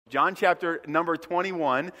John chapter number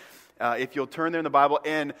 21, if you'll turn there in the Bible.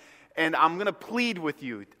 And I'm going to plead with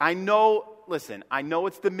you. I know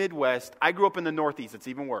it's the Midwest. I grew up in the Northeast. It's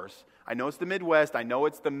even worse. I know it's the Midwest. I know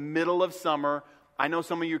it's the middle of summer. I know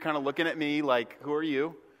some of you are kind of looking at me like, who are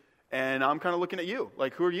you? And I'm kind of looking at you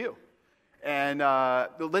like, who are you? And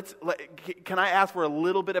can I ask for a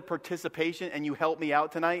little bit of participation and you help me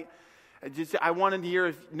out tonight? I wanted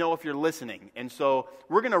to know if you're listening. And so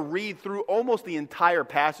we're going to read through almost the entire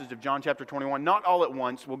passage of John chapter 21, not all at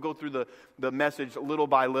once. We'll go through the message little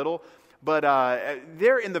by little. But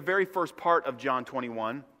there in the very first part of John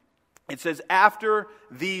 21, it says, after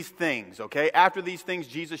these things, okay? After these things,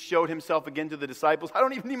 Jesus showed himself again to the disciples. I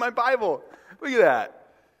don't even need my Bible. Look at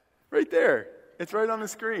that. Right there. It's right on the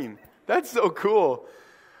screen. That's so cool.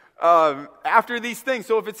 After these things.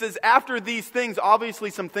 So if it says after these things,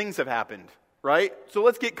 obviously some things have happened, right? So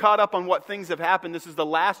let's get caught up on what things have happened. This is the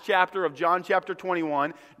last chapter of John chapter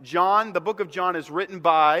 21. John, the book of John is written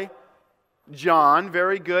by John.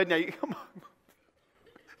 Very good. Now, come on.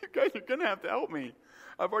 You guys are going to have to help me.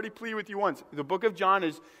 I've already pleaded with you once. The book of John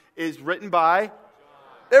is written by John.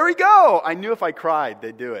 There we go. I knew if I cried,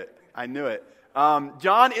 they'd do it. I knew it.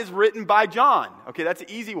 John is written by John. Okay, that's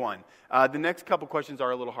an easy one. The next couple questions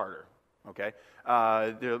are a little harder. Okay,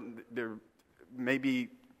 they're maybe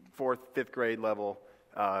 4th, 5th grade level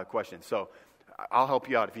questions. So I'll help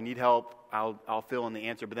you out. If you need help, I'll fill in the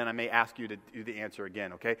answer. But then I may ask you to do the answer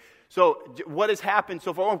again. Okay. So what has happened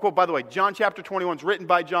so far? Oh, by the way, John chapter 21 is written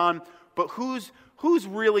by John. But who's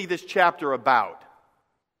really this chapter about?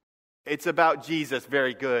 It's about Jesus.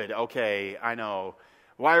 Very good. Okay, I know.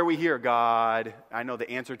 Why are we here, God? I know the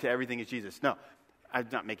answer to everything is Jesus. No, I'm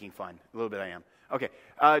not making fun. A little bit I am. Okay,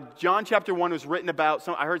 John chapter 1 was written about,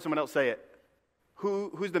 I heard someone else say it.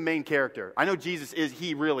 Who's the main character? I know Jesus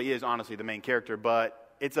he really is honestly the main character,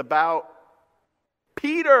 but it's about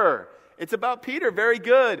Peter. It's about Peter. Very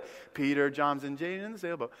good. Peter, John's and Jane in the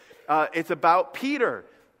sailboat. It's about Peter.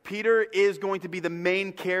 Peter is going to be the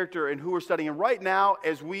main character in who we're studying. And right now,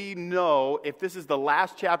 as we know, if this is the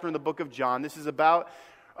last chapter in the book of John, this is about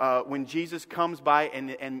when Jesus comes by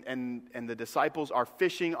and the disciples are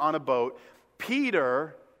fishing on a boat.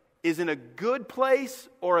 Peter is in a good place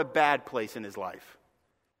or a bad place in his life?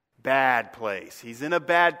 Bad place. He's in a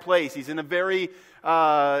bad place. He's in a very,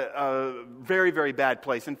 very, very bad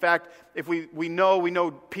place. In fact, if we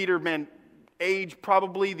know Peter, man, age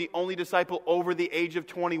probably the only disciple over the age of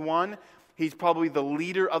 21. He's probably the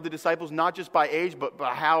leader of the disciples, not just by age, but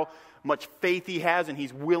by how much faith he has, and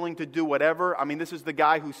he's willing to do whatever. I mean, this is the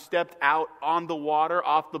guy who stepped out on the water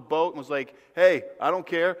off the boat and was like, hey, I don't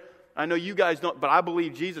care. I know you guys don't, but I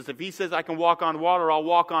believe Jesus. If he says I can walk on water, I'll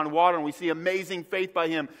walk on water. And we see amazing faith by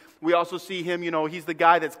him. We also see him, he's the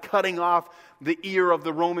guy that's cutting off the ear of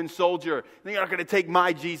the Roman soldier. You're not going to take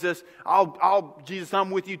my Jesus. Jesus,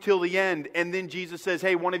 I'm with you till the end. And then Jesus says,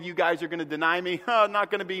 hey, one of you guys are going to deny me.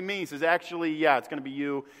 Not going to be me. He says, actually, yeah, it's going to be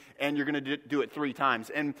you. And you're going to do it 3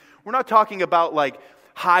 times. And we're not talking about like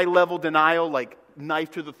high-level denial, like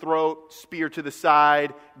knife to the throat, spear to the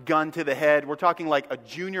side, gun to the head. We're talking like a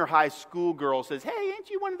junior high school girl says, hey,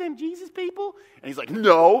 ain't you one of them Jesus people? And he's like,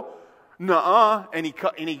 no. Nuh-uh, and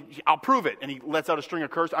I'll prove it, and he lets out a string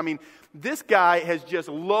of curses. I mean, this guy has just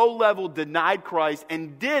low-level denied Christ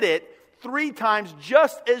and did it 3 times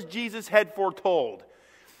just as Jesus had foretold.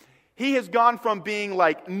 He has gone from being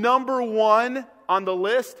like number 1 on the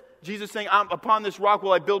list, Jesus saying, upon this rock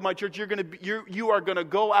will I build my church. You are going to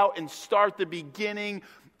go out and start the beginning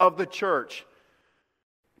of the church.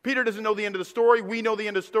 Peter doesn't know the end of the story. We know the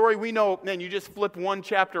end of the story. We know, man, you just flip 1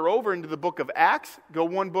 chapter over into the book of Acts, go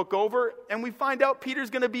 1 book over, and we find out Peter's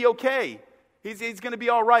going to be okay. He's going to be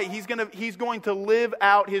all right. He's going to live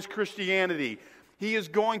out his Christianity. He is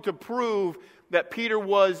going to prove that Peter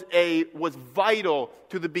was vital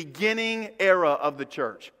to the beginning era of the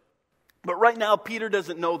church. But right now, Peter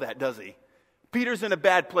doesn't know that, does he? Peter's in a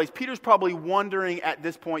bad place. Peter's probably wondering at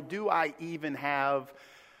this point, do I even have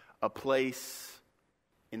a place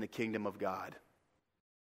in the kingdom of God?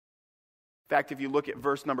 In fact, if you look at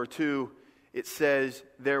verse number 2, it says,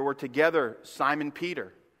 there were together Simon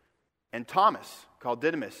Peter and Thomas, called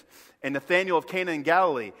Didymus, and Nathanael of Cana in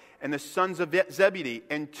Galilee, and the sons of Zebedee,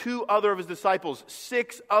 and 2 other of his disciples.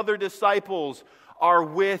 6 other disciples are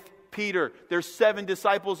with Peter. There's 7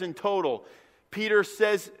 disciples in total. Peter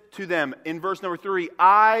says to them in verse number 3,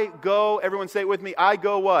 I go, everyone say it with me, I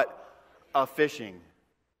go what? A-fishing.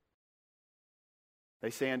 They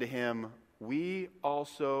say unto him, we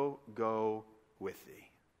also go with thee.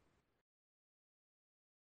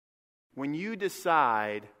 When you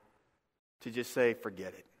decide to just say,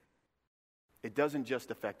 forget it, it doesn't just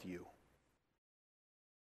affect you.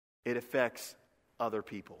 it affects other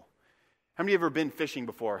people. How many of you have ever been fishing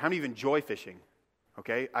before? How many of you enjoy fishing?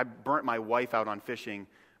 Okay, I burnt my wife out on fishing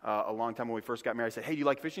a long time when we first got married. I said, hey, do you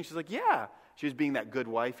like fishing? She's like, yeah. She was being that good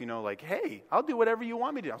wife, like, hey, I'll do whatever you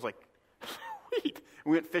want me to do. I was like, sweet.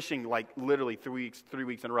 We went fishing like literally 3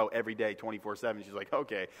 weeks in a row every day, 24/7. She's like,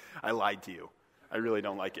 okay, I lied to you. I really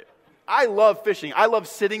don't like it. I love fishing. I love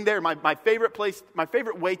sitting there. My favorite place, my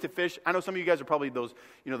favorite way to fish, I know some of you guys are probably those,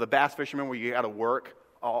 the bass fishermen where you got to work,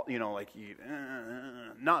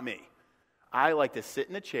 not me. I like to sit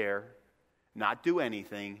in a chair, not do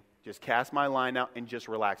anything, just cast my line out and just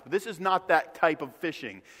relax. But this is not that type of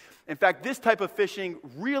fishing. In fact, this type of fishing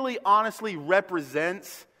really honestly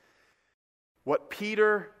represents what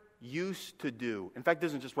Peter used to do. In fact, it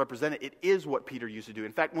doesn't just represent it, it is what Peter used to do.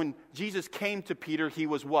 In fact, when Jesus came to Peter, he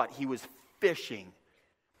was what? He was fishing.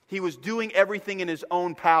 He was doing everything in his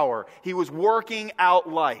own power. He was working out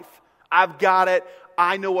life. I've got it.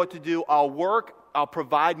 I know what to do. I'll work. I'll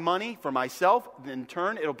provide money for myself. In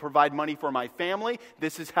turn, it'll provide money for my family.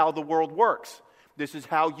 This is how the world works. This is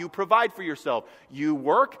how you provide for yourself. You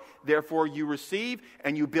work, therefore you receive,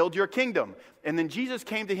 and you build your kingdom. And then Jesus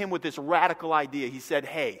came to him with this radical idea. He said,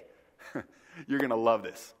 hey, you're going to love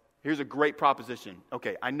this. Here's a great proposition.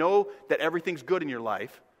 Okay, I know that everything's good in your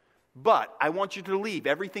life, but I want you to leave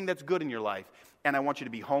everything that's good in your life. And I want you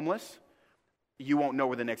to be homeless. You won't know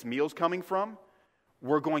where the next meal's coming from.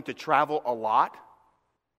 We're going to travel a lot.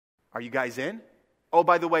 Are you guys in? Oh,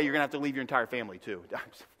 by the way, you're going to have to leave your entire family too. I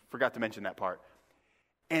forgot to mention that part.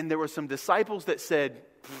 And there were some disciples that said,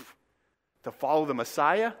 to follow the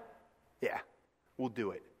Messiah? Yeah, we'll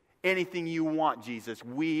do it. Anything you want, Jesus,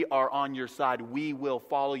 we are on your side. We will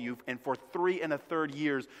follow you. And for 3 1/3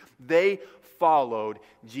 years, they followed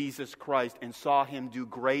Jesus Christ and saw him do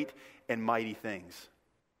great and mighty things.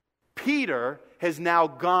 Peter has now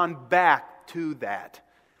gone back to that.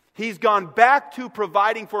 He's gone back to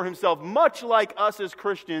providing for himself, much like us as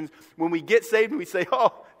Christians. When we get saved and we say,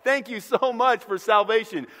 oh, thank you so much for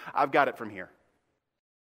salvation. I've got it from here.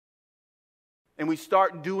 And we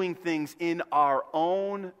start doing things in our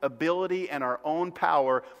own ability and our own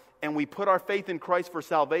power, and we put our faith in Christ for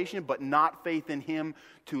salvation, but not faith in him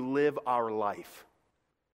to live our life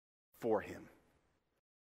for him.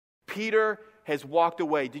 Peter has walked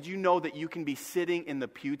away. Did you know that you can be sitting in the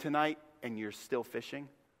pew tonight and you're still fishing?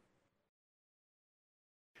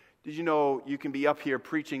 Did you know you can be up here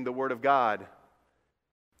preaching the Word of God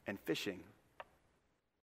and fishing?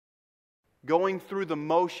 Going through the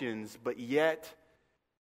motions, but yet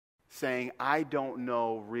saying, I don't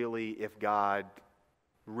know really if God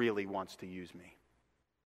really wants to use me.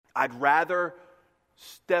 I'd rather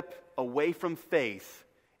step away from faith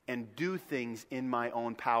and do things in my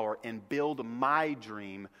own power and build my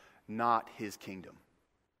dream, not his kingdom.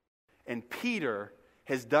 And Peter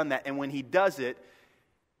has done that. And when he does it,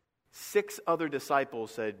 6 other disciples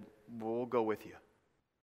said, we'll go with you.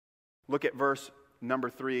 Look at verse number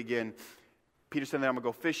 3 again. Peter said, I'm going to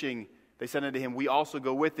go fishing. They said unto him, we also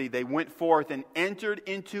go with thee. They went forth and entered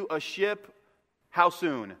into a ship. How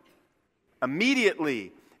soon?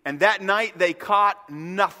 Immediately. And that night they caught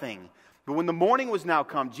nothing. But when the morning was now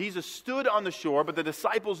come, Jesus stood on the shore, but the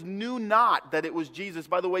disciples knew not that it was Jesus.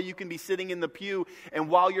 By the way, you can be sitting in the pew, and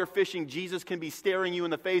while you're fishing, Jesus can be staring you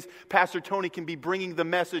in the face. Pastor Tony can be bringing the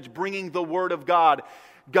message, bringing the Word of God.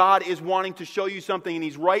 God is wanting to show you something, and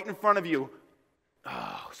he's right in front of you.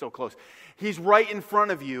 Oh, so close. He's right in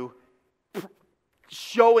front of you,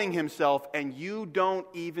 showing himself, and you don't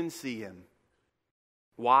even see him.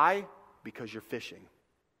 Why? Because you're fishing.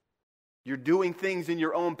 You're doing things in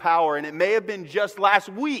your own power, and it may have been just last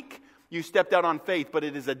week you stepped out on faith, but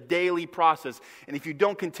it is a daily process. And if you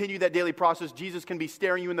don't continue that daily process, Jesus can be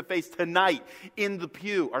staring you in the face tonight in the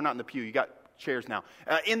pew, or not in the pew, you got chairs now,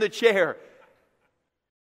 in the chair,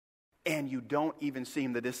 and you don't even see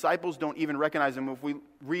him. The disciples don't even recognize him. If we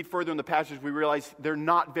read further in the passage, we realize they're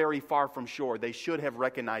not very far from shore. They should have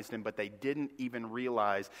recognized him, but they didn't even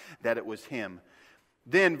realize that it was him.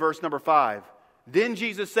 Then, verse number 5, then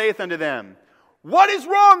Jesus saith unto them, what is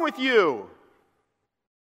wrong with you?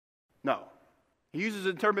 No. He uses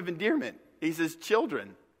a term of endearment. He says,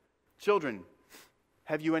 children,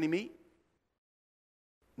 have you any meat?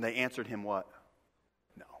 And they answered him what?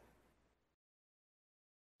 No.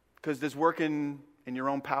 Because does working in your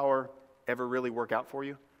own power ever really work out for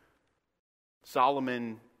you?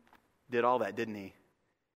 Solomon did all that, didn't he?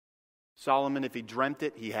 Solomon, if he dreamt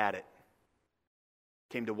it, he had it.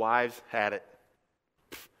 Came to wives, had it.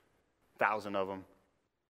 1,000 of them.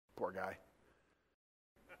 Poor guy.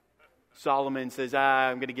 Solomon says,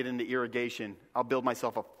 I'm going to get into irrigation. I'll build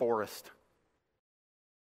myself a forest.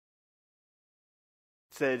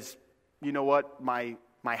 says, you know what, my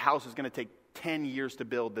house is going to take 10 years to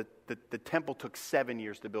build. The temple took 7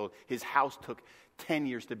 years to build. His house took 10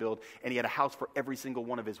 years to build, and he had a house for every single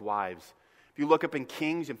one of his wives. If you look up in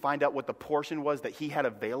Kings and find out what the portion was that he had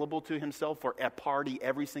available to himself for a party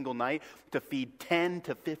every single night to feed 10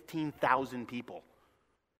 to 15,000 people.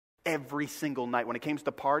 Every single night. When it came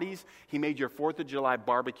to parties, he made your 4th of July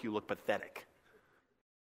barbecue look pathetic.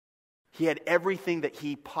 He had everything that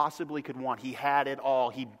he possibly could want. He had it all.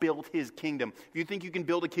 He built his kingdom. If you think you can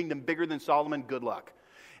build a kingdom bigger than Solomon, good luck.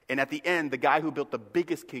 And at the end, the guy who built the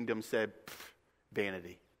biggest kingdom said,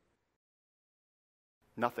 vanity.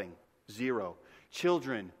 Nothing. Zero.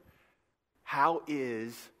 Children, how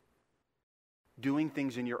is doing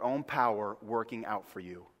things in your own power working out for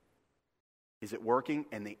you? Is it working?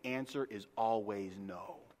 And the answer is always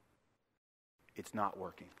no. It's not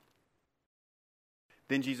working.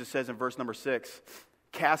 Then Jesus says in verse number 6,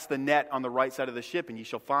 cast the net on the right side of the ship and ye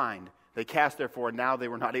shall find. They cast therefore, and now they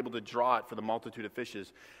were not able to draw it for the multitude of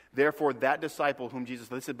fishes. Therefore that disciple whom Jesus,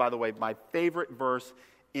 this is by the way my favorite verse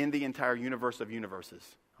in the entire universe of universes.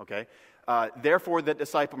 Okay? Therefore that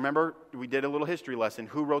disciple, remember we did a little history lesson.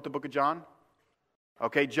 Who wrote the book of John?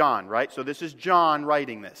 Okay, John, right? So this is John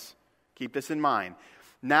writing this. Keep this in mind.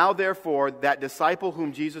 Now therefore that disciple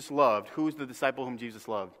whom Jesus loved, who's the disciple whom Jesus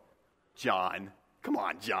loved? John. Come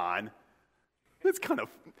on, John. That's kind of,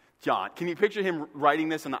 John. Can you picture him writing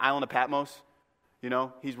this on the island of Patmos? You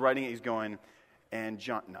know, he's writing it, he's going, and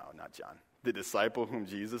John, no, not John. The disciple whom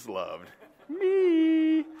Jesus loved.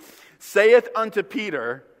 Me. Saith unto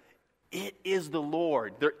Peter, it is the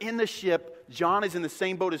Lord. They're in the ship. John is in the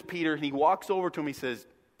same boat as Peter, and he walks over to him, he says,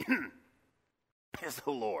 it's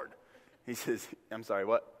the Lord. He says, I'm sorry,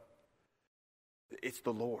 what? It's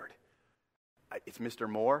the Lord. It's Mr.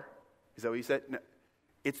 Moore? Is that what you said? No.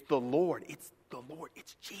 It's the Lord. It's the Lord.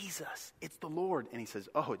 It's Jesus. It's the Lord. And he says,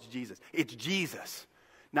 oh, it's Jesus. It's Jesus.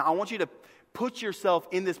 Now, I want you to put yourself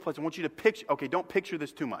in this place. I want you to picture, okay, don't picture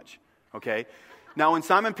this too much, okay? Now, when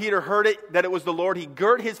Simon Peter heard it, that it was the Lord, he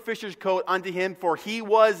girt his fisher's coat unto him, for he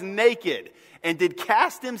was naked, and did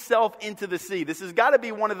cast himself into the sea. This has got to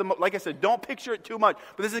be one of the, like I said, don't picture it too much,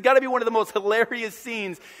 but this has got to be one of the most hilarious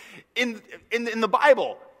scenes in the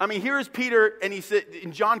Bible. I mean, here's Peter, and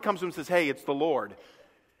and John comes to him and says, hey, it's the Lord.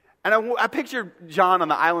 And I picture John on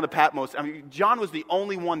the island of Patmos. I mean, John was the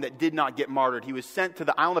only one that did not get martyred. He was sent to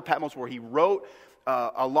the island of Patmos where he wrote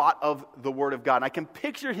a lot of the Word of God. And I can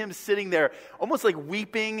picture him sitting there almost like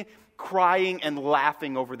weeping, crying, and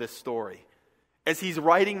laughing over this story. As he's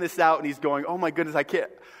writing this out and he's going, oh my goodness, I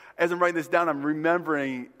can't. As I'm writing this down, I'm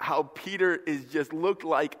remembering how Peter is just looked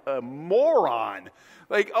like a moron.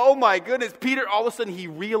 Like, oh my goodness, Peter, all of a sudden he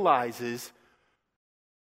realizes,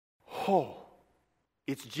 oh,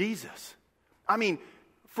 it's Jesus. I mean,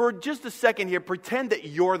 for just a second here, pretend that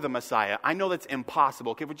you're the Messiah. I know that's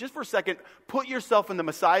impossible. Okay, but just for a second, put yourself in the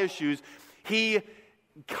Messiah's shoes. He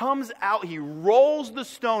comes out, he rolls the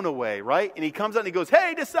stone away, right? And he comes out and he goes,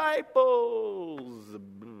 hey, disciples.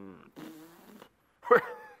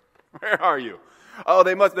 Where are you? Oh,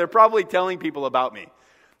 they're probably telling people about me.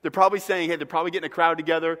 They're probably saying, hey, they're probably getting a crowd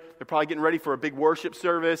together. They're probably getting ready for a big worship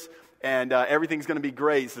service. And everything's going to be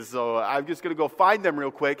great. So I'm just going to go find them real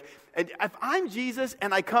quick. And if I'm Jesus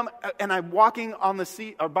and I come and I'm walking on the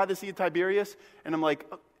sea or by the Sea of Tiberias, and I'm like,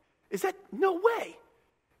 is that, no way.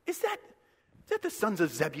 Is that the sons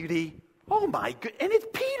of Zebedee? Oh my good. And it's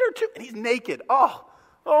Peter too. And he's naked. Oh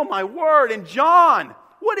my word. And John,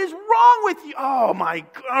 what is wrong with you? Oh my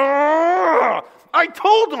God. I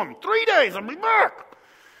told them 3 days, I'll be back.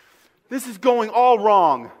 This is going all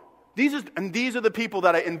wrong. These are the people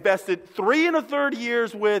that I invested 3 1/3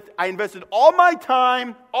 years with. I invested all my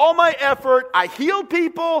time, all my effort. I healed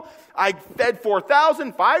people. I fed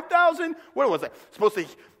 4,000, 5,000. What was I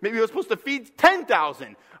maybe I was supposed to feed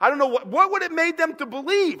 10,000. I don't know what would it made them to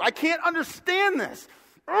believe. I can't understand this.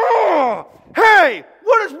 Oh, hey,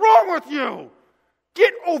 what is wrong with you?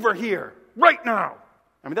 Get over here right now.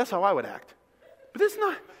 I mean, that's how I would act. But that's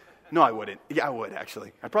not. No, I wouldn't. Yeah, I would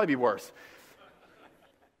actually. I'd probably be worse.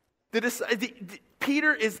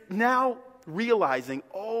 Peter is now realizing,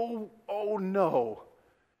 oh no,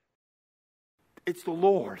 it's the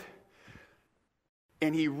Lord.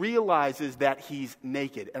 And he realizes that he's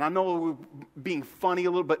naked. And I know we're being funny a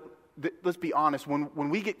little, but let's be honest. When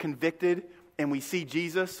we get convicted and we see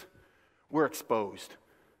Jesus, we're exposed.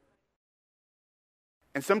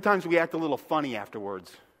 And sometimes we act a little funny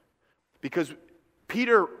afterwards. Because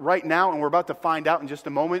Peter right now, and we're about to find out in just a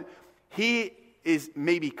moment, he is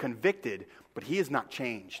maybe convicted, but he is not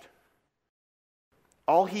changed.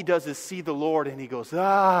 All he does is see the Lord and he goes,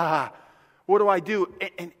 what do I do?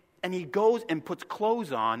 And and he goes and puts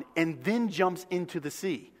clothes on and then jumps into the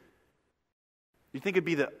sea. You think it'd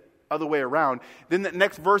be the other way around. Then the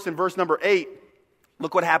next verse, in verse number 8,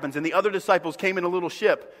 look what happens. And the other disciples came in a little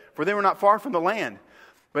ship, for they were not far from the land,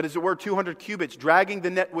 but as it were 200 cubits, dragging the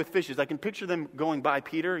net with fishes. I can picture them going by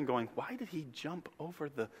Peter and going, why did he jump over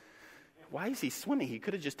why is he swimming? He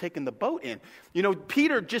could have just taken the boat in. You know,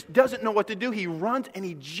 Peter just doesn't know what to do. He runs and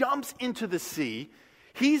he jumps into the sea.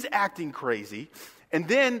 He's acting crazy. And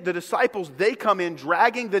then the disciples, they come in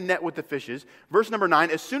dragging the net with the fishes. Verse number 9,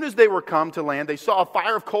 as soon as they were come to land, they saw a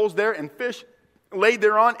fire of coals there and fish laid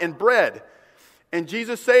thereon and bread. And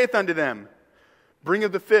Jesus saith unto them, bring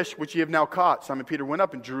of the fish which ye have now caught. Simon Peter went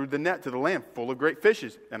up and drew the net to the land full of great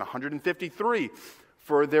fishes, and 153.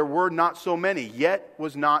 For there were not so many, yet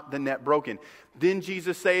was not the net broken. Then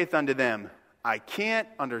Jesus saith unto them, I can't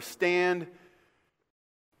understand.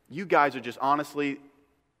 You guys are just honestly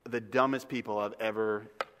the dumbest people I've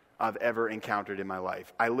ever encountered in my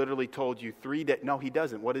life. I literally told you 3 days. No, he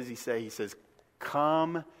doesn't. What does he say? He says,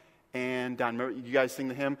 come and dine. Remember, you guys sing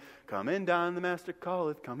the hymn, come and dine, the master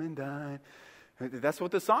calleth, come and dine. That's what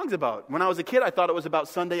the song's about. When I was a kid, I thought it was about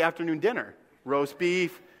Sunday afternoon dinner. Roast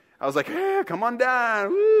beef. I was like, hey, come on down.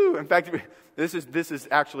 Woo. In fact, this is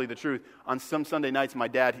actually the truth. On some Sunday nights, my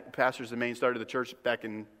dad, pastors the main, started the church back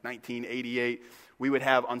in 1988. We would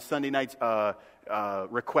have on Sunday nights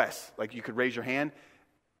requests, like you could raise your hand.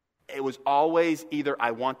 It was always either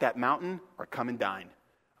I want that mountain or come and dine.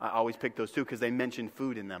 I always picked those two because they mentioned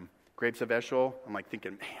food in them. Grapes of Eshcol. I'm like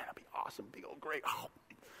thinking, man, that'd be awesome. Big old grape.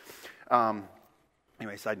 Oh.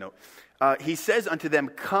 Anyway, side note. He says unto them,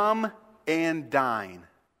 come and dine.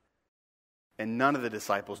 And none of the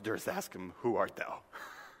disciples durst ask him, who art thou?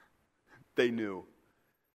 They knew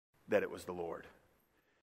that it was the Lord.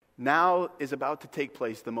 Now is about to take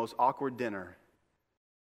place the most awkward dinner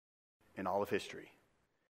in all of history.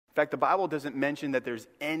 In fact, the Bible doesn't mention that there's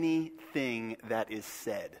anything that is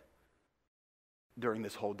said during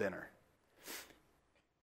this whole dinner.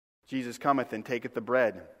 Jesus cometh and taketh the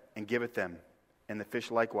bread and giveth them, and the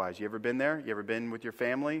fish likewise. You ever been there? You ever been with your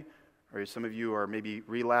family? Or some of you are maybe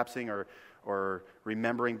relapsing or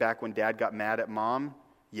remembering back when Dad got mad at Mom,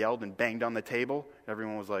 yelled and banged on the table.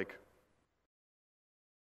 Everyone was like,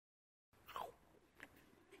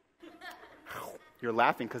 you're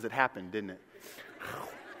laughing because it happened, didn't it?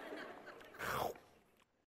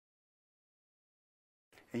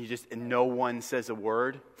 And no one says a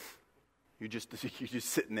word. You're just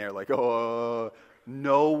sitting there like, oh,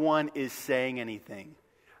 no one is saying anything.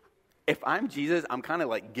 If I'm Jesus, I'm kind of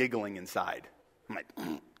like giggling inside. I'm like,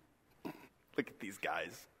 look at these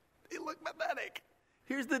guys. They look pathetic.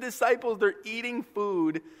 Here's the disciples. They're eating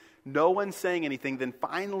food. No one's saying anything. Then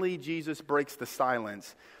finally Jesus breaks the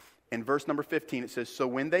silence. In verse number 15, it says, so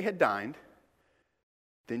when they had dined,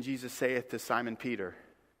 then Jesus saith to Simon Peter,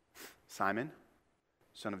 Simon,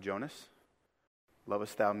 son of Jonas,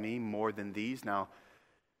 lovest thou me more than these? Now,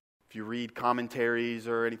 if you read commentaries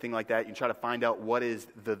or anything like that, you try to find out what is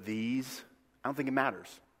the these. I don't think it matters.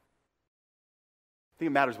 I think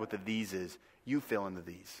it matters what the these is. You fill in the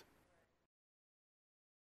these.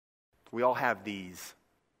 We all have these.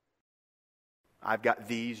 I've got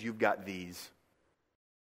these, you've got these.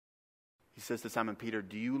 He says to Simon Peter,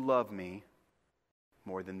 do you love me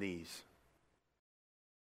more than these?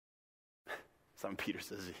 Simon Peter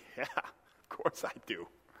says, yeah, of course I do.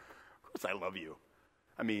 Of course I love you.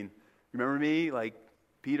 I mean, remember me? Like,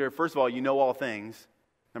 Peter, first of all, you know all things.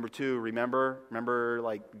 Number 2, remember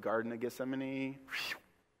like Garden of Gethsemane,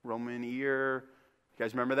 Roman ear. You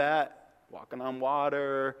guys remember that? Walking on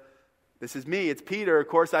water. This is me. It's Peter. Of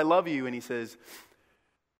course I love you. And he says,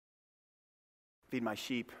 feed my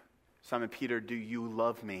sheep. Simon Peter, do you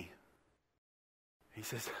love me? He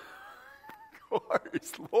says, of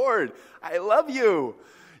course, Lord, I love you.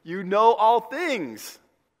 You know all things.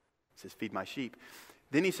 He says, feed my sheep.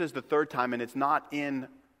 Then he says the third time, and it's not in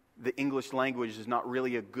the English language, is not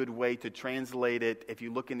really a good way to translate it. If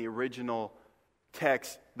you look in the original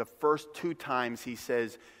text, the first 2 times he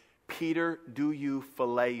says, Peter, do you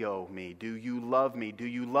phileo me? Do you love me? Do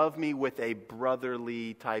you love me with a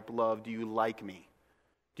brotherly type love? Do you like me?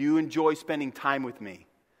 Do you enjoy spending time with me?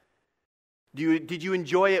 Did you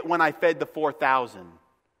enjoy it when I fed the 4,000?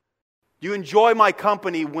 Do you enjoy my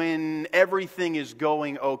company when everything is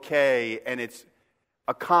going okay and it's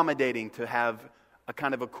accommodating to have a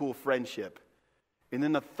kind of a cool friendship? And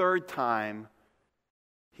then the third time,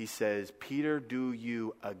 he says, Peter, do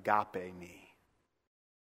you agape me?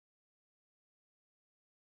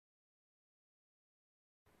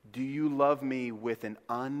 Do you love me with an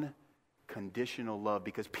unconditional love?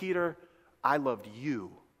 Because Peter, I loved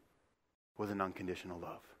you with an unconditional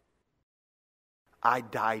love. I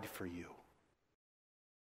died for you.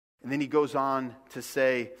 And then he goes on to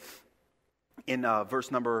say in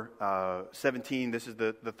verse number 17, this is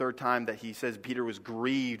the third time that he says Peter was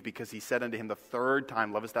grieved because he said unto him the third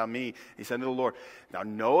time, lovest thou me? He said unto the Lord, thou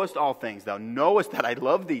knowest all things. Thou knowest that I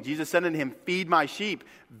love thee. Jesus said unto him, feed my sheep.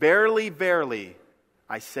 Verily, verily,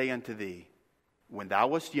 I say unto thee, when thou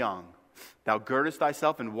wast young, thou girdest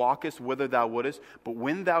thyself and walkest whither thou wouldest. But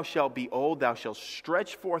when thou shalt be old, thou shalt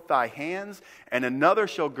stretch forth thy hands, and another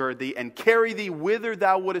shall gird thee and carry thee whither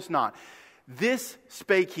thou wouldest not. This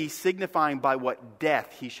spake he, signifying by what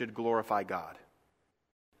death he should glorify God.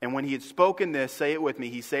 And when he had spoken this, say it with me,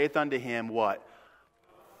 he saith unto him, what?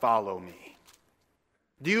 Follow me.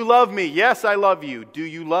 Do you love me? Yes, I love you. Do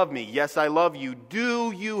you love me? Yes, I love you.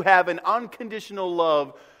 Do you have an unconditional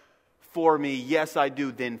love for me? Yes, I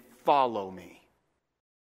do. Then follow me.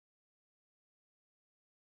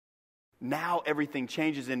 Now everything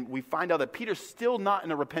changes, and we find out that Peter's still not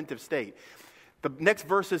in a repentive state. The next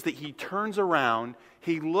verse is that he turns around,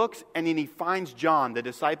 he looks, and then he finds John, the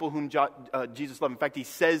disciple whom Jesus loved. In fact, he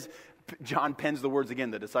says, John pens the words again,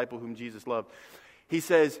 the disciple whom Jesus loved. He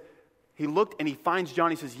says, he looked and he finds John.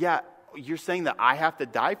 He says, yeah, you're saying that I have to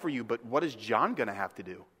die for you, but what is John going to have to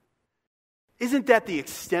do? Isn't that the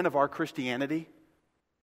extent of our Christianity?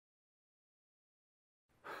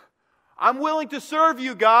 I'm willing to serve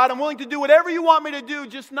you, God. I'm willing to do whatever you want me to do,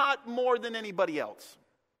 just not more than anybody else.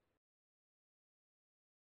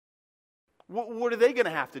 What are they going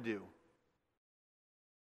to have to do?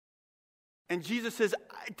 And Jesus says,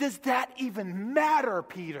 does that even matter,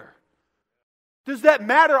 Peter? Does that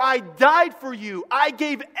matter? I died for you. I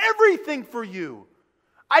gave everything for you.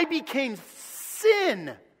 I became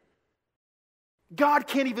sin. God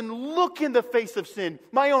can't even look in the face of sin.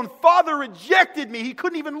 My own father rejected me. He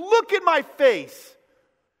couldn't even look at my face.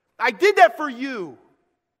 I did that for you.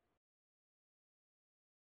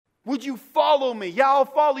 Would you follow me? Yeah, I'll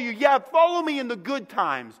follow you. Yeah, follow me in the good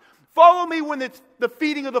times. Follow me when it's the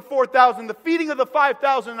feeding of the 4,000, the feeding of the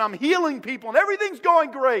 5,000, and I'm healing people, and everything's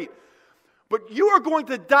going great. But you are going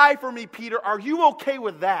to die for me, Peter. Are you okay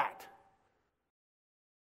with that?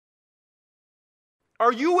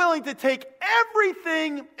 Are you willing to take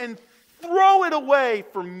everything and throw it away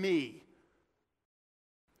for me?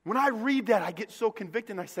 When I read that, I get so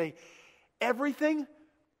convicted, and I say, everything?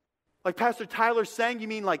 Like Pastor Tyler sang, you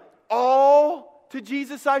mean like all to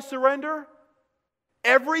Jesus I surrender?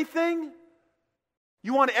 Everything?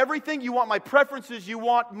 You want everything? You want my preferences, you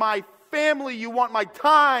want my family, you want my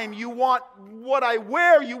time, you want what I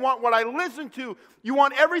wear, you want what I listen to, you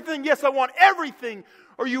want everything? Yes, I want everything.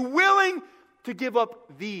 Are you willing to give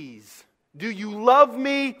up these? Do you love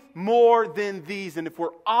me more than these? And if we're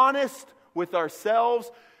honest with ourselves,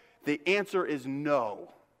 the answer is no.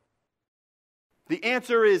 The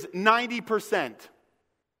answer is 90%.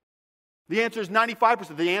 The answer is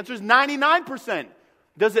 95%. The answer is 99%.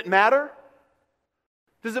 Does it matter?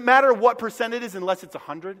 Does it matter what percent it is unless it's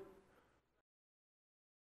 100?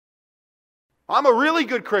 I'm a really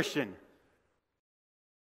good Christian.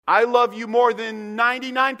 I love you more than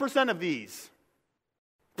 99% of these.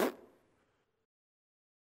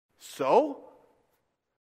 So?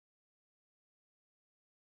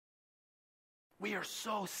 We are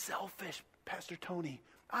so selfish, Pastor Tony.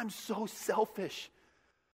 I'm so selfish.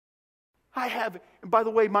 And by the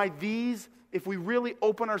way, my these, if we really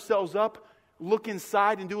open ourselves up, look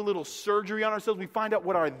inside and do a little surgery on ourselves, we find out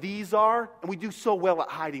what our these are, and we do so well at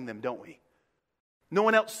hiding them, don't we? No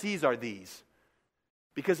one else sees our these.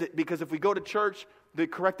 Because if we go to church the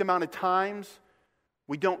correct amount of times,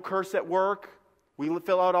 we don't curse at work, we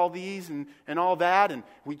fill out all these and all that, and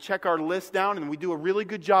we check our list down, and we do a really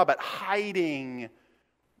good job at hiding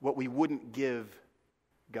what we wouldn't give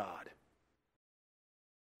God.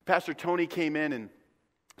 Pastor Tony came in and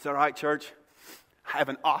said, all right, church, I have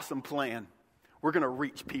an awesome plan. We're going to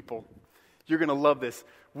reach people. You're going to love this.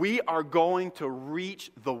 We are going to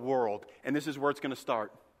reach the world, and this is where it's going to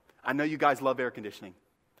start. I know you guys love air conditioning.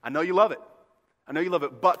 I know you love it.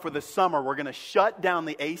 But for the summer, we're going to shut down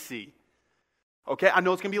the AC. Okay, I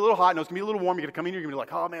know it's going to be a little hot. I know it's going to be a little warm. You're going to come in here, you're going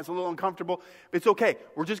to be like, oh man, it's a little uncomfortable. It's okay.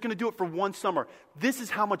 We're just going to do it for one summer. This is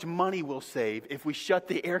how much money we'll save if we shut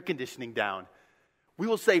the air conditioning down. We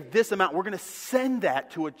will save this amount. We're going to send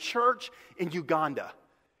that to a church in Uganda.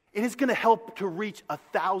 And it's going to help to reach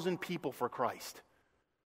 1,000 people for Christ.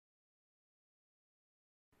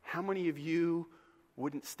 How many of you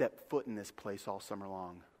wouldn't step foot in this place all summer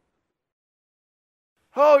long?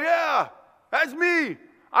 Oh yeah, that's me.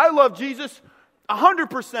 I love Jesus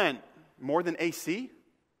 100%. More than AC?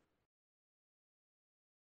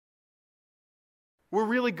 We're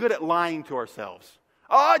really good at lying to ourselves.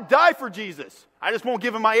 Oh, I'd die for Jesus. I just won't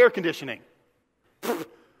give him my air conditioning. Pfft,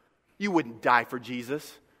 you wouldn't die for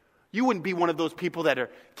Jesus. You wouldn't be one of those people that are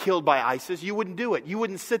killed by ISIS. You wouldn't do it. You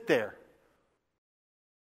wouldn't sit there.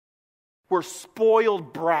 We're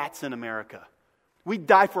spoiled brats in America. We'd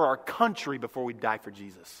die for our country before we'd die for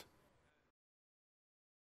Jesus.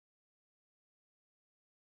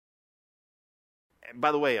 And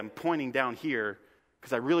by the way, I'm pointing down here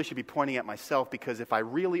because I really should be pointing at myself, because if I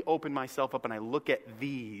really open myself up and I look at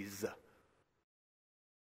these,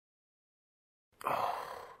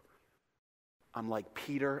 I'm like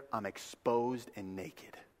Peter, I'm exposed and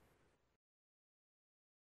naked.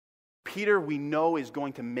 Peter, we know, is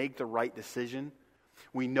going to make the right decision.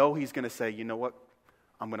 We know he's going to say, you know what,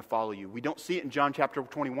 I'm going to follow you. We don't see it in John chapter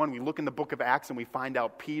 21. We look in the book of Acts and we find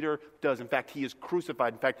out Peter does. In fact, he is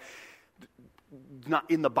crucified. In fact, not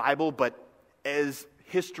in the Bible, but as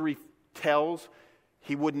history tells,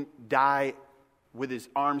 he wouldn't die with his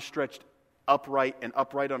arms stretched upright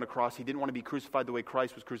on a cross. He didn't want to be crucified the way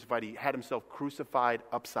Christ was crucified. He had himself crucified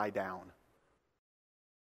upside down.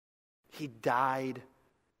 He died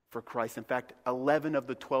for Christ. In fact, 11 of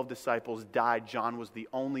the 12 disciples died. John was the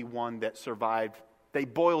only one that survived. They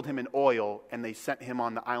boiled him in oil and they sent him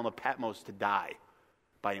on the island of Patmos to die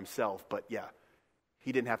by himself. But yeah,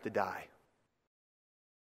 he didn't have to die.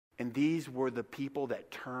 And these were the people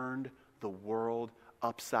that turned the world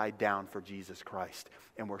upside down for Jesus Christ.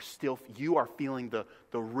 And you are feeling the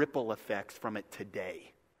ripple effects from it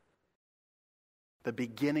today. The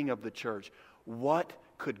beginning of the church. What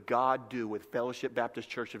could God do with Fellowship Baptist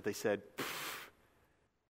Church if they said,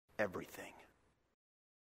 everything?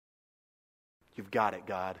 You've got it,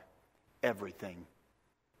 God. Everything.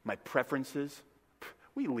 My preferences.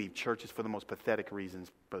 We leave churches for the most pathetic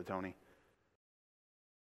reasons, Brother Tony.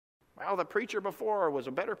 Well, the preacher before was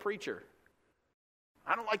a better preacher.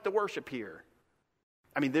 I don't like the worship here.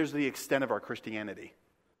 I mean, there's the extent of our Christianity.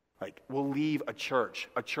 Like, we'll leave a church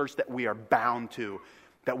that we are bound to,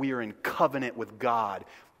 that we are in covenant with God.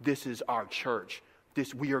 This is our church.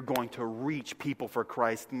 We are going to reach people for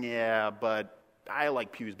Christ. Yeah, but I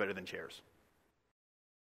like pews better than chairs.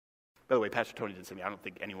 By the way, Pastor Tony didn't say me. I don't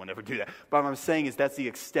think anyone ever do that. But what I'm saying is that's the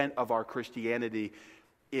extent of our Christianity.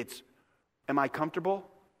 It's, am I comfortable?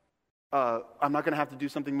 I'm not going to have to do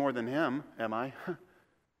something more than him, am I?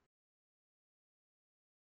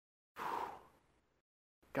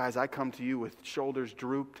 Guys, I come to you with shoulders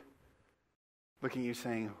drooped, looking at you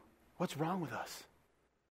saying, what's wrong with us?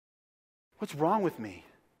 What's wrong with me?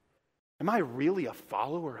 Am I really a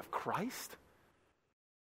follower of Christ?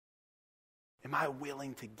 Am I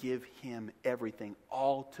willing to give him everything?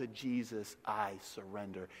 All to Jesus I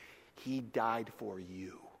surrender. He died for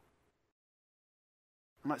you.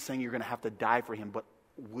 I'm not saying you're going to have to die for him, but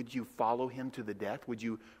would you follow him to the death? Would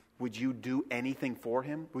you do anything for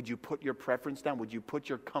him? Would you put your preference down? Would you put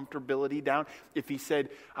your comfortability down? If he said,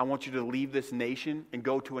 I want you to leave this nation and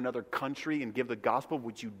go to another country and give the gospel,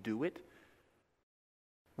 would you do it?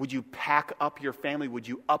 Would you pack up your family? Would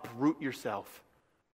you uproot yourself?